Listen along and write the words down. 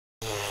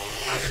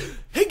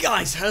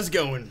Guys, how's it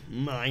going?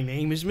 My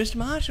name is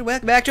Mr.Moss and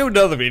welcome back to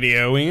another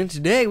video, and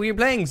today we are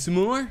playing some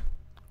more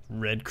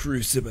Red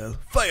Crucible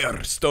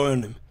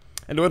Firestorm,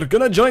 and we're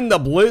gonna join the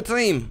blue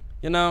team.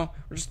 You know,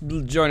 we're just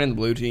joining the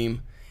blue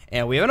team,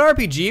 and we have an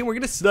RPG and we're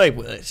gonna snipe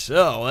with it.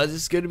 So that's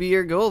just gonna be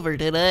your goal for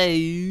today.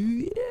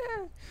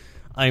 Yeah.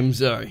 I'm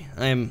sorry,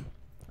 I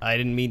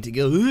didn't mean to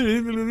go,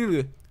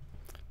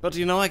 but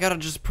you know, I gotta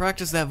just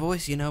practice that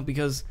voice, you know,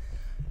 because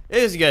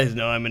as you guys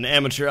know, I'm an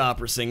amateur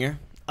opera singer.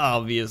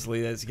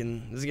 Obviously, as you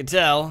can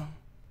tell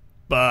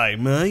by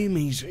my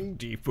amazing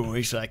deep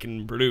voice, I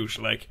can produce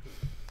like,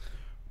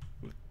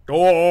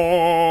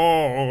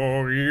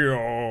 oh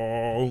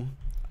yo.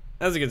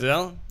 As you can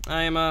tell,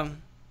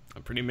 I'm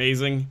pretty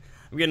amazing.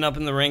 I'm getting up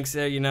in the ranks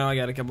there, you know. I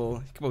got a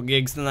couple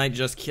gigs tonight.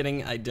 Just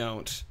kidding, I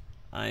don't.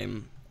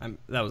 That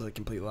was a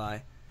complete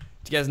lie.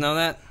 Did you guys know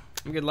that?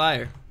 I'm a good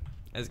liar,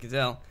 as you can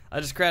tell. I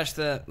just crashed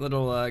that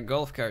little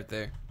golf cart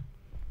there.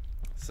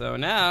 So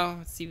now,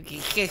 let's see if we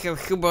can get a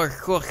super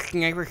cool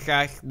sniper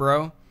shots,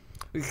 bro.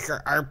 We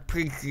got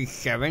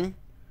RPG-7.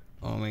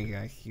 Oh my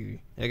gosh,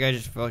 that guy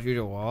just fell through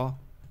the wall?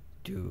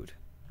 Dude.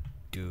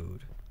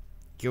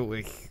 Get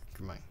away.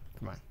 Come on,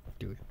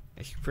 dude.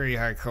 It's pretty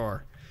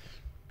hardcore.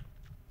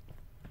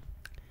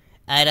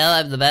 I know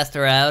I'm the best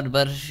around,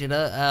 but you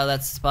know,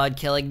 that's spawn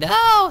killing.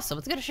 No!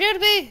 Someone's gonna shoot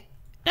me!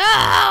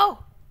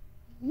 No!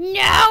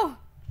 No!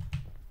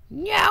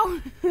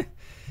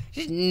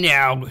 Just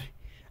no!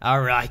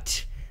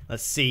 Alright.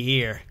 Let's see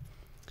here.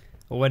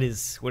 What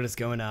is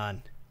going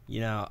on?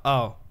 You know,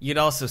 oh, you'd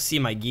also see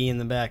my gi in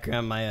the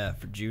background, my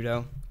for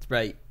judo. It's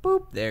right,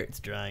 boop, there, it's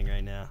drying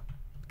right now.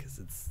 Because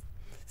it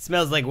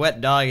smells like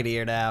wet dog in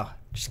here now.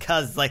 Just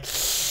cause it's like,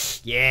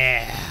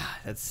 yeah,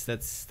 that's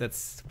what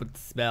the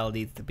smell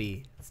needs to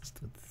be. That's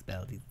just what the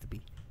smell needs to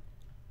be.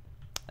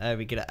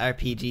 We get an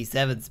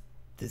RPG-7's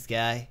this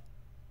guy.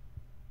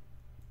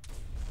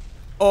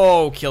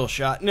 Oh, kill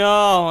shot.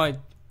 No,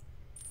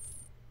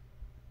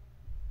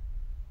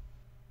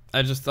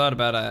 I just thought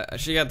about I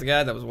should have got the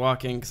guy that was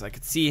walking because I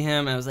could see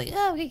him. And I was like,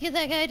 oh, we can get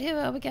that guy too.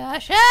 Oh my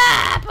gosh.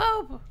 Ah,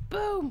 boom,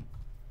 boom.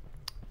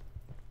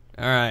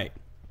 All right.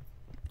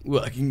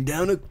 Walking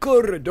down a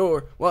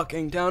corridor,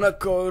 walking down a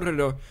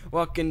corridor,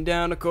 walking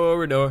down a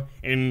corridor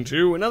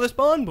into another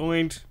spawn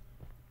point.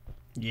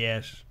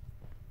 Yes.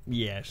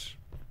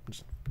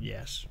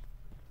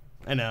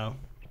 I know.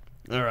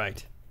 All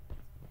right.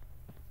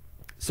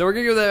 So we're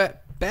going to go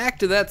back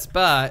to that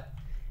spot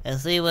and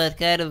see what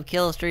kind of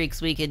kill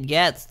streaks we can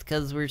get,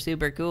 because we're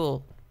super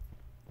cool.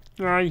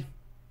 That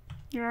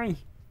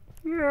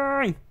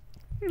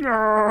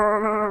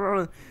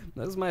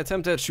was my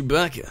attempt at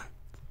Chewbacca.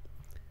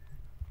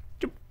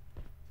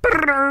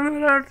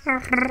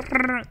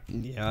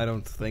 Yeah, I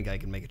don't think I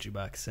can make a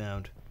Chewbacca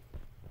sound.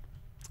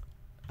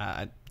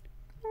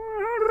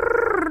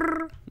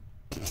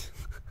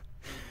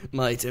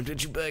 My attempt at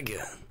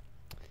Chewbacca.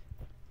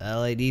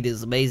 All I need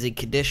is amazing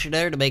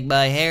conditioner to make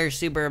my hair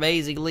super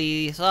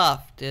amazingly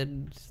soft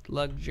and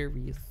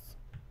luxurious.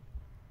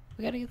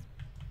 We gotta get.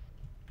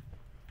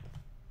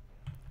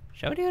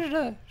 Somebody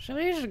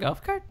use a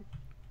golf cart?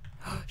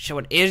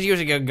 Someone is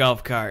using a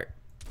golf cart.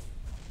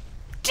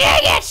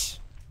 Dang it!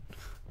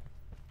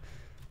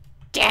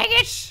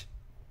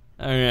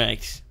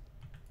 Alright.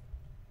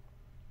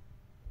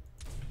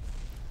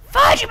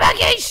 Fudge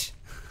monkeys!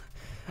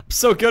 I'm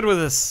so good with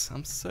this.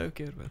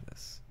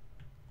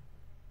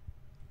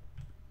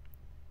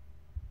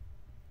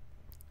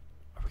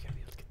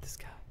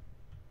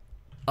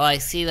 Oh, I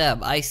see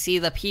them. I see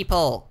the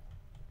people.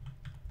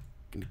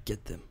 I'm gonna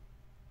get them.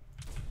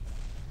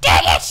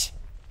 Dang it!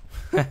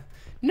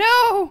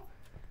 No!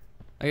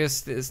 I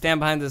guess stand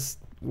behind this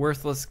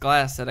worthless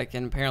glass that I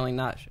can apparently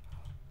not show.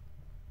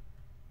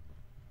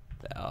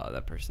 Oh,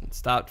 that person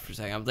stopped for a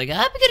second. I was like, I'm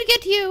gonna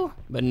get you!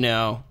 But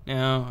no,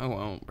 I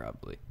won't,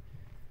 probably.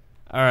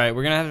 Alright,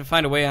 we're gonna have to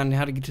find a way on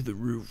how to get to the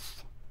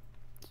roof.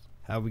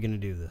 How are we gonna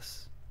do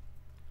this?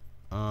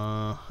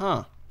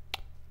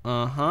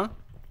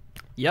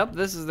 Yep,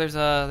 there's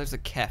a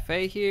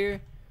cafe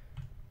here.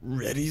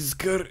 Reddy's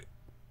got it.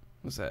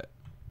 What's that?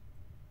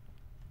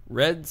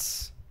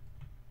 Red's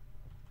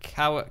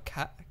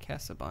Casabon.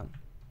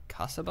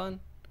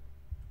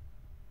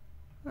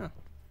 Huh.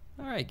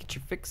 Alright, get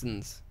your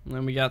fixins. And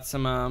then we got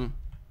some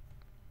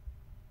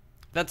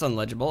that's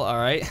unlegible,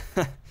 alright.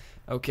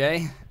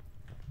 Okay.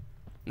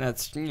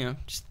 That's, you know,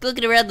 just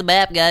looking around the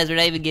map, guys. We're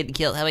not even getting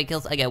killed. How many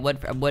kills? I got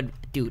one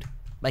dude.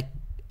 Like,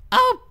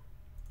 oh,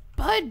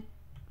 bud,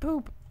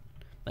 poop.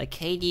 My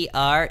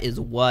KDR is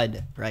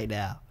 1 right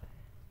now.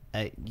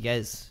 You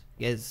guys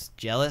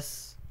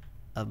jealous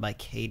of my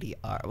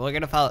KDR? We're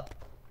gonna follow. What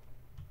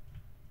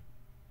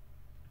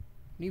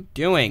are you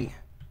doing?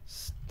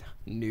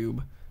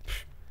 Noob.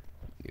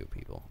 New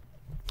people.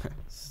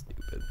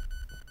 Stupid.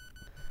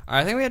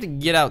 Alright, I think we have to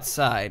get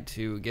outside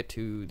to get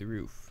to the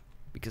roof,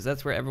 because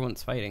that's where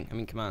everyone's fighting. I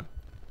mean, come on.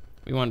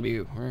 We want to be.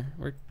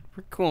 We're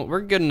cool.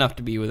 We're good enough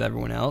to be with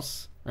everyone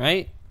else,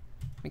 right?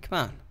 I mean, come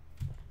on.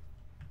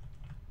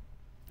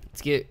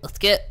 Let's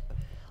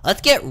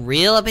get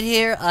real up in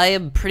here. I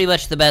am pretty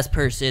much the best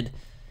person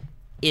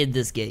in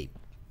this game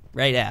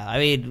right now. I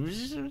mean,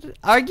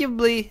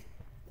 arguably,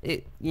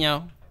 you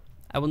know,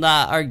 I will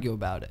not argue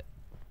about it.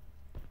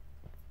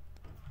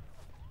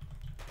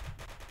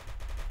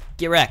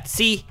 Get wrecked.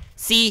 See,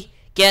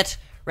 get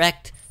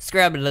wrecked.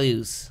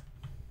 Scrabaloos.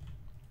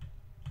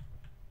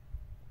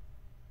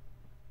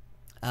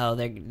 Oh,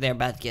 they're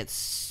about to get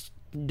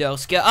no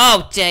skill.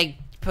 Oh, dang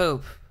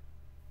poop.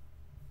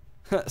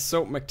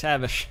 Soap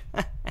McTavish.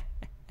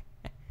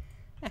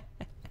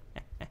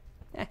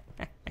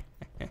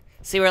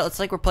 See, it's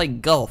like we're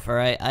playing golf, all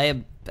right?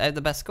 I have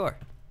the best score.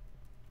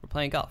 We're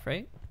playing golf,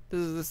 right?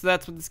 That's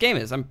what this game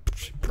is. I'm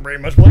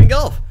pretty much playing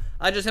golf.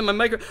 I just hit my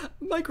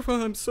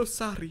microphone. I'm so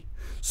sorry.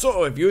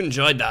 So, if you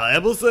enjoyed that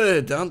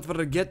episode, don't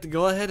forget to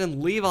go ahead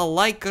and leave a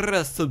like or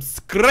a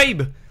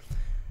subscribe.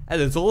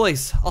 And as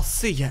always, I'll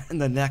see you in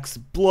the next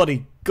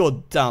bloody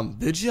goddamn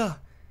video.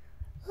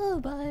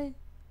 Oh, bye.